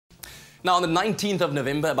Now, on the 19th of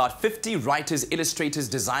November, about 50 writers, illustrators,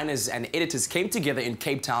 designers and editors came together in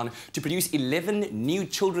Cape Town to produce 11 new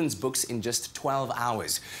children's books in just 12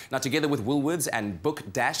 hours. Now, together with Woolworths and Book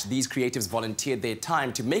Dash, these creatives volunteered their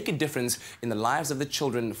time to make a difference in the lives of the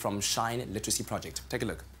children from Shine Literacy Project. Take a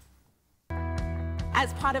look.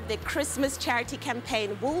 As part of their Christmas charity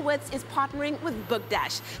campaign, Woolworths is partnering with Book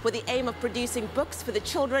Dash with the aim of producing books for the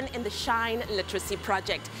children in the Shine Literacy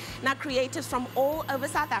Project. Now, creators from all over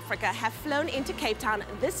South Africa have flown into Cape Town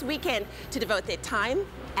this weekend to devote their time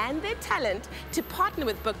and their talent to partner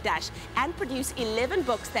with Book Dash and produce 11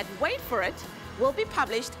 books that, wait for it, will be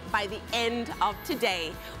published by the end of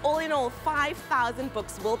today. All in all, 5,000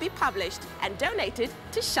 books will be published and donated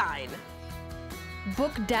to Shine.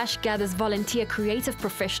 Book Dash gathers volunteer creative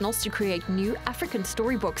professionals to create new African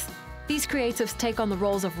storybooks. These creatives take on the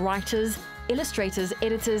roles of writers, illustrators,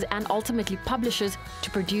 editors, and ultimately publishers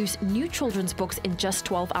to produce new children's books in just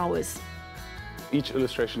 12 hours. Each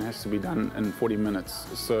illustration has to be done in 40 minutes,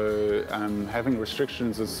 so having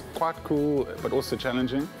restrictions is quite cool, but also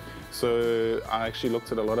challenging. So I actually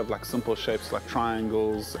looked at a lot of simple shapes like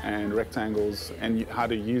triangles and rectangles and how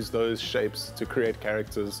to use those shapes to create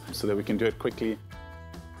characters so that we can do it quickly.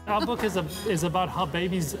 Our book is about how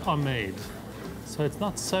babies are made. So it's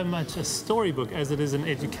not so much a storybook as it is an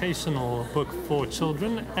educational book for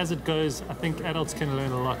children. As it goes, I think adults can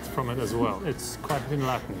learn a lot from it as well. It's quite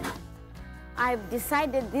enlightening. I've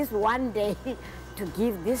decided this one day to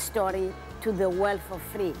give this story to the world for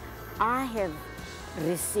free. I have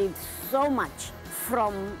received so much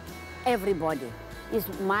from everybody. It's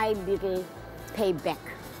my little payback.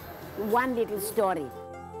 One little story.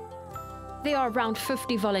 There are around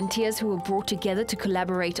 50 volunteers who were brought together to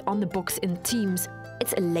collaborate on the books in teams.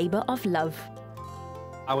 It's a labor of love.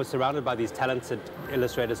 I was surrounded by these talented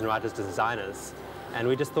illustrators and writers and designers, and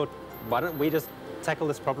we just thought, why don't we just tackle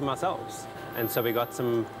this problem ourselves? And so we got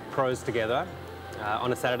some pros together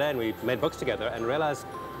on a Saturday, and we made books together and realized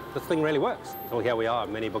this thing really works. So here we are,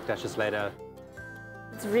 many book dashes later.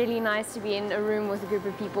 It's really nice to be in a room with a group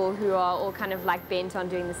of people who are all kind of bent on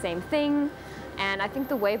doing the same thing. And I think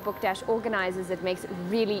the way Book Dash organizes it makes it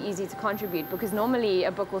really easy to contribute, because normally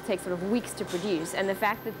a book will take sort of weeks to produce, and the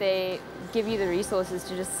fact that they give you the resources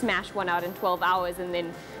to just smash one out in 12 hours and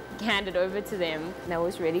then hand it over to them, that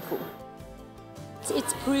was really cool.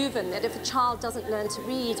 It's proven that if a child doesn't learn to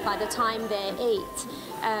read by the time they're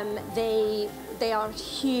 8, they are a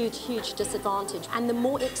huge, huge disadvantage. And the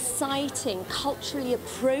more exciting, culturally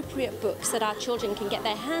appropriate books that our children can get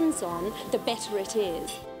their hands on, the better it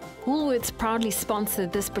is. Woolworths proudly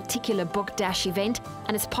sponsored this particular Book Dash event,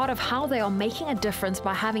 and it's part of how they are making a difference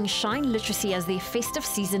by having Shine Literacy as their festive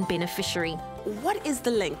season beneficiary. What is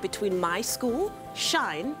the link between my school,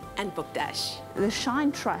 Shine, and Book Dash? The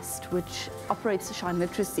Shine Trust, which operates the Shine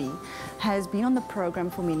Literacy, has been on the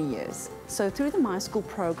program for many years. So through the My School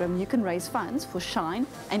program, you can raise funds for Shine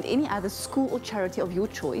and any other school or charity of your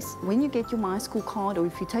choice. When you get your My School card, or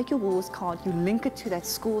if you take your Woolworths card, you link it to that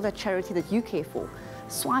school, that charity that you care for.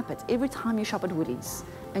 Swipe it every time you shop at Woolies,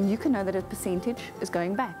 and you can know that a percentage is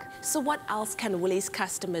going back. So what else can Woolies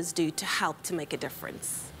customers do to help to make a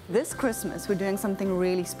difference? This Christmas, we're doing something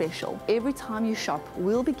really special. Every time you shop,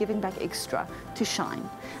 we'll be giving back extra to Shine,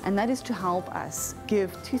 and that is to help us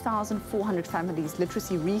give 2,400 families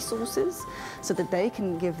literacy resources so that they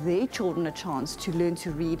can give their children a chance to learn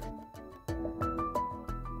to read.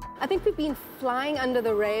 I think we've been flying under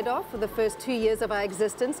the radar for the first 2 years of our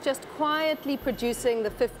existence, just quietly producing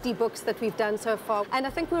the 50 books that we've done so far. And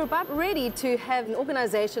I think we're about ready to have an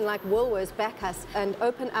organization like Woolworths back us and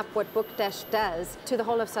open up what Book Dash does to the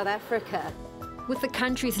whole of South Africa. With the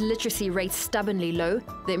country's literacy rate stubbornly low,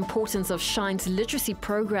 the importance of Shine's literacy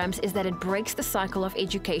programs is that it breaks the cycle of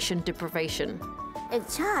education deprivation. A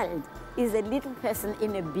child is a little person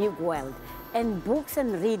in a big world, and books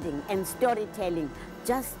and reading and storytelling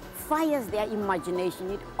just fires their imagination.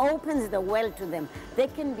 It opens the world to them. They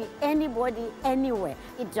can be anybody, anywhere.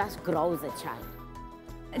 It just grows a child.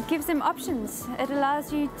 It gives them options. It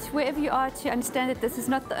allows you, wherever you are, to understand that this is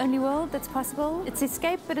not the only world that's possible. It's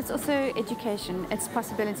escape, but it's also education. It's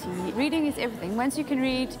possibility. Reading is everything. Once you can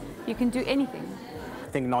read, you can do anything. I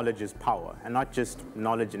think knowledge is power, and not just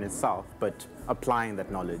knowledge in itself, but applying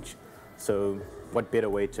that knowledge. So what better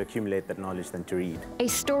way to accumulate that knowledge than to read? A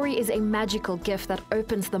story is a magical gift that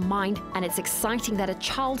opens the mind, and it's exciting that a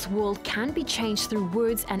child's world can be changed through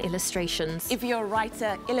words and illustrations. If you're a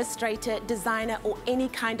writer, illustrator, designer, or any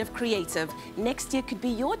kind of creative, next year could be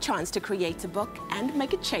your chance to create a book and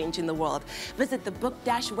make a change in the world. Visit the Book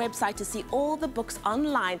Dash website to see all the books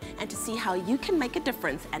online and to see how you can make a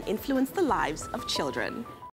difference and influence the lives of children.